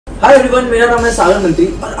Hi everyone, मेरा नाम है सागर मंत्री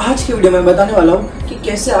और आज की वीडियो में बताने वाला हूँ कि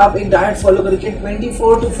कैसे आप एक डाइट फॉलो करके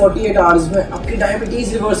 24 to 48 आवर्स में आपकी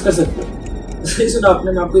डायबिटीज रिवर्स कर सकते हो। सही सुना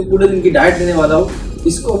आपने, मैं आपको एक पूरे दिन की डाइट देने वाला हूँ।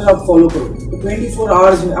 इसको अगर आप फॉलो करो तो 24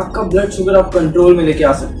 आवर्स में आपका ब्लड शुगर आप कंट्रोल में लेके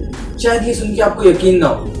आ सकते हैं। शायद ये सुन के आपको यकीन ना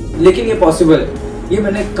हो, लेकिन ये पॉसिबल है। ये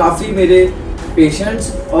मैंने काफ़ी मेरे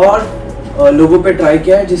पेशेंट्स और लोगों पे ट्राई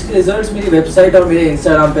किया है, जिसके रिजल्ट्स मेरी वेबसाइट और मेरे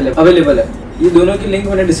इंस्टाग्राम पे अवेलेबल है। ये दोनों की लिंक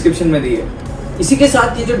मैंने डिस्क्रिप्शन में दी है। इसी के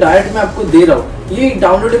साथ ये जो डाइट मैं आपको दे रहा हूँ ये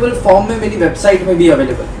डाउनलोडेबल फॉर्म में मेरी वेबसाइट में भी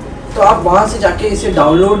अवेलेबल है, तो आप वहाँ से जाके इसे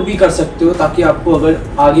डाउनलोड भी कर सकते हो, ताकि आपको अगर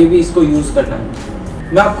आगे भी इसको यूज़ करना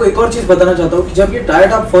है। मैं आपको एक और चीज़ बताना चाहता हूँ कि जब ये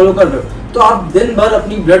डाइट आप फॉलो कर रहे हो तो आप दिन भर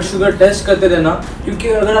अपनी ब्लड शुगर टेस्ट करते रहना, क्योंकि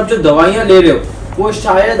अगर आप जो दवाइयाँ ले रहे हो वो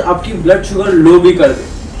शायद आपकी ब्लड शुगर लो भी कर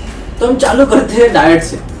दे। तो हम चालू करते हैं डाइट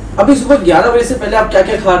से। अभी सुबह 11 बजे से पहले आप क्या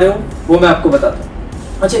क्या खा रहे हो वो मैं आपको बताता हूँ।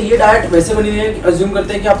 अच्छा, ये डाइट वैसे बनी हुई है कि अज्यूम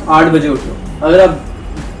करते हैं कि आप 8 बजे उठो। अगर आप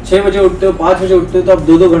 6 बजे उठते हो, 5 बजे उठते हो, तो आप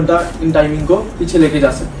 2-2 घंटा इन टाइमिंग को पीछे लेके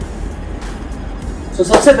जा सकते हो। तो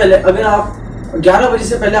सबसे पहले अगर आप 11 बजे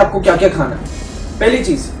से पहले आपको क्या क्या खाना है, पहली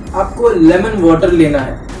चीज आपको लेमन वाटर लेना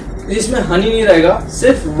है, जिसमें हनी नहीं रहेगा,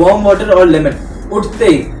 सिर्फ वार्म वाटर और लेमन उठते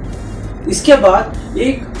ही। इसके बाद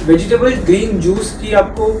एक वेजिटेबल ग्रीन जूस की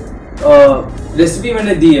आपको रेसिपी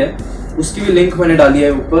मैंने दी है, उसकी भी लिंक मैंने डाली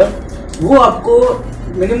है ऊपर। वो आपको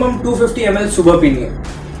मिनिमम 250 ml सुबह पीनी है।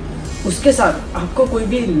 उसके साथ आपको कोई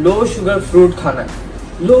भी लो शुगर फ्रूट खाना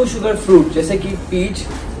है। लो शुगर फ्रूट जैसे कि पीच,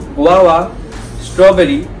 गुआवा,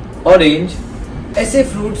 स्ट्रॉबेरी, ऑरेंज, ऐसे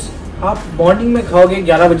फ्रूट्स आप मॉर्निंग में खाओगे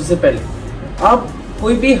 11 बजे से पहले। आप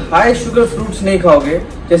कोई भी हाई शुगर फ्रूट्स नहीं खाओगे,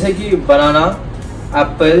 जैसे कि बनाना,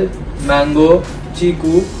 एप्पल, मैंगो,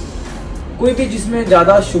 चीकू, कोई भी जिसमें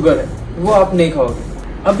ज़्यादा शुगर है वो आप नहीं खाओगे।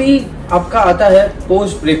 अभी आपका आता है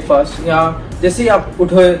पोस्ट ब्रेकफास्ट, या जैसे ही आप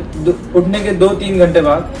उठने के 2-3 घंटे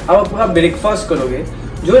बाद आप अपना ब्रेकफास्ट करोगे,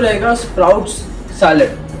 जो रहेगा स्प्राउट्स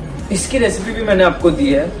सैलड। इसकी रेसिपी भी मैंने आपको दी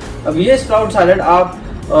है। अब ये स्प्राउट सैलड आप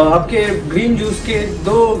आपके ग्रीन जूस के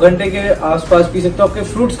 2 घंटे के आसपास पी सकते हो, आपके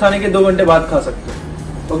फ्रूट्स खाने के 2 घंटे बाद खा सकते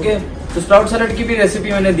हो। ओके, तो स्प्राउट सैलड की भी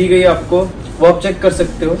रेसिपी मैंने दी गई है आपको, वो आप चेक कर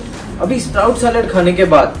सकते हो। अभी स्प्राउट सैलड खाने के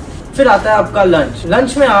बाद फिर आता है आपका लंच।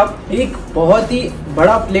 लंच में आप एक बहुत ही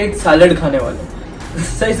बड़ा प्लेट सैलड खाने वाले।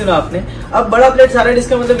 सही सुना आपने। अब बड़ा प्लेट सैलड,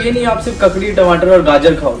 इसका मतलब ये नहीं आप सिर्फ ककड़ी, टमाटर और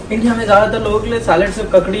गाजर खाओ। इंडिया में ज्यादातर लोगों के लिए सैलड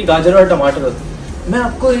सिर्फ ककड़ी, गाजर और टमाटर होते हैं। मैं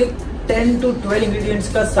आपको एक 10 to 12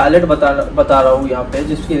 इंग्रेडिएंट्स का सैलड बता रहा हूँ यहाँ पे,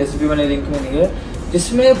 जिसकी रेसिपी मैंने लिंक में दी है,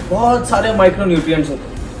 जिसमें बहुत सारे माइक्रो न्यूट्रिएंट्स होते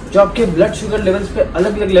हैं जो आपके ब्लड शुगर लेवल्स पे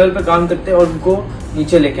अलग अलग लेवल पे काम करते हैं और उनको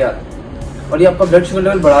नीचे लेके आते हैं, और ये आपका ब्लड शुगर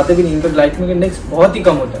लेवल बढ़ाते भी नहीं, इनका ग्लाइकेमिक इंडेक्स बहुत ही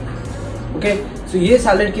कम होता है। ओके, सो ये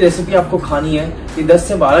सैलड की रेसिपी आपको खानी है। ये 10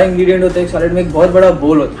 से 12 इंग्रेडिएंट होते हैं एक सैलड में, एक बहुत बड़ा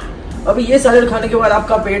बोल होता है। अब ये सैलड खाने के बाद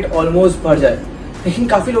आपका पेट ऑलमोस्ट भर जाए, लेकिन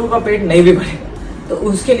काफ़ी लोगों का पेट नहीं भी भरेगा। तो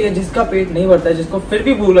उसके लिए जिसका पेट नहीं भरता है, जिसको फिर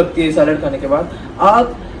भी भूख लगती है सैलड खाने के बाद,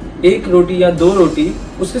 आप 1 रोटी या 2 रोटी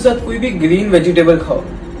उसके साथ कोई भी ग्रीन वेजिटेबल खाओ।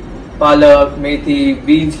 पालक, मेथी,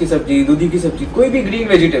 बीन्स की सब्जी, दूधी की सब्जी, कोई भी ग्रीन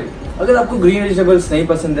वेजिटेबल। अगर आपको ग्रीन वेजिटेबल्स नहीं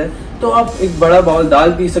पसंद है तो आप एक बड़ा बाउल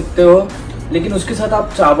दाल पी सकते हो, लेकिन उसके साथ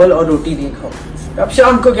आप चावल और रोटी नहीं खाओ। आप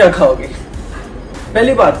शाम को क्या खाओगे?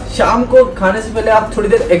 पहली बात, शाम को खाने से पहले आप थोड़ी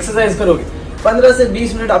देर एक्सरसाइज करोगे। 15 से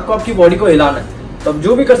 20 मिनट आपको आपकी बॉडी को हिलाना है। तो अब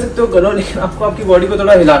जो भी कर सकते हो करो, लेकिन आपको आपकी बॉडी को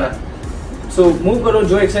थोड़ा हिलाना है। सो मूव करो,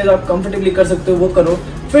 जो एक्सरसाइज आप कंफर्टेबली कर सकते हो वो करो।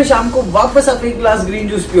 फिर शाम को वापस आप एक ग्लास ग्रीन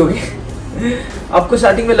जूस पियोगे। आपको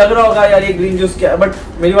स्टार्टिंग में लग रहा होगा यार ये ग्रीन जूस क्या है, बट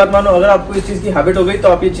मेरी बात मानो, अगर आपको इस चीज की हैबिट हो गई तो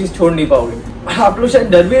आप ये चीज छोड़ नहीं पाओगे। आप लोग शायद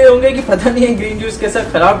डर भी रहे होंगे कि पता नहीं है ग्रीन जूस कैसा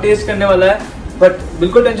खराब टेस्ट करने वाला है, बट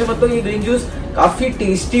बिल्कुल टेंशन मत लो, ये ग्रीन जूस काफी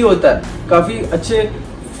टेस्टी होता है, काफी अच्छे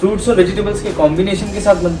फ्रूट्स और वेजिटेबल्स के कॉम्बिनेशन के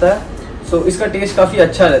साथ बनता है। सो इसका टेस्ट काफी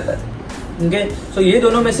अच्छा रहता है। ओके, सो ये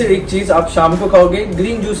दोनों में से एक चीज आप शाम को खाओगे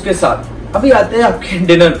ग्रीन जूस के साथ। अभी आते हैं आपके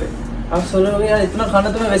डिनर पे। आप सोच रहे हो यार इतना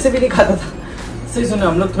खाना तो मैं वैसे भी नहीं खाता था। सही सुना,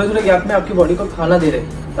 हम लोग थोड़े थोड़े गैप में आपकी बॉडी को खाना दे रहे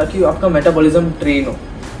हैं, ताकि आपका मेटाबॉलिज्म ट्रेन हो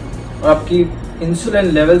और आपकी इंसुलिन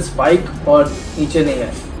लेवल स्पाइक और नीचे नहीं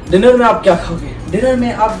आए। डिनर में आप क्या खाओगे? डिनर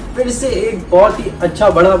में आप फिर से एक बहुत ही अच्छा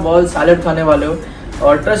बड़ा बॉल सैलड खाने वाले हो,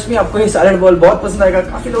 और ट्रस्ट में आपको ये सैलड बॉल बहुत पसंद आएगा।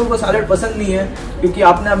 काफी लोगों को सैलड पसंद नहीं है, क्योंकि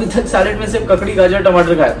आपने अभी तक सैलड में सिर्फ ककड़ी, गाजर,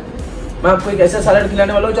 टमाटर खाया। मैं आपको एक ऐसा सैलड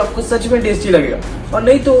खिलाने वाला हूँ जो आपको सच में टेस्टी लगेगा, और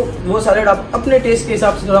नहीं तो वो सैलड आप अपने टेस्ट के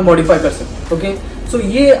हिसाब से थोड़ा मॉडिफाई कर सकते हो। ओके, सो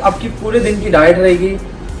ये आपकी पूरे दिन की डाइट रहेगी।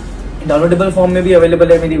 डाउनलोडेबल फॉर्म में भी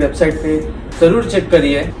अवेलेबल है मेरी वेबसाइट पे, जरूर चेक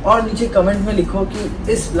करिए। और नीचे कमेंट में लिखो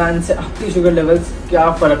कि इस प्लान से आपकी शुगर लेवल्स क्या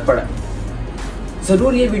फर्क पड़ा।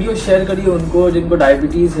 जरूर ये वीडियो शेयर करिए उनको जिनको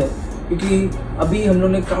डायबिटीज है, क्योंकि अभी हम लोगों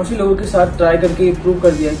ने काफी लोगों के साथ ट्राई करके प्रूव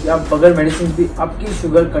कर दिया कि आप बगैर मेडिसिन भी आपकी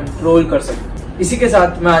शुगर कंट्रोल कर सकते हैं। इसी के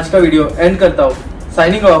साथ मैं आज का वीडियो एंड करता हूँ।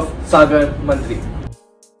 साइनिंग ऑफ, सागर मंत्री।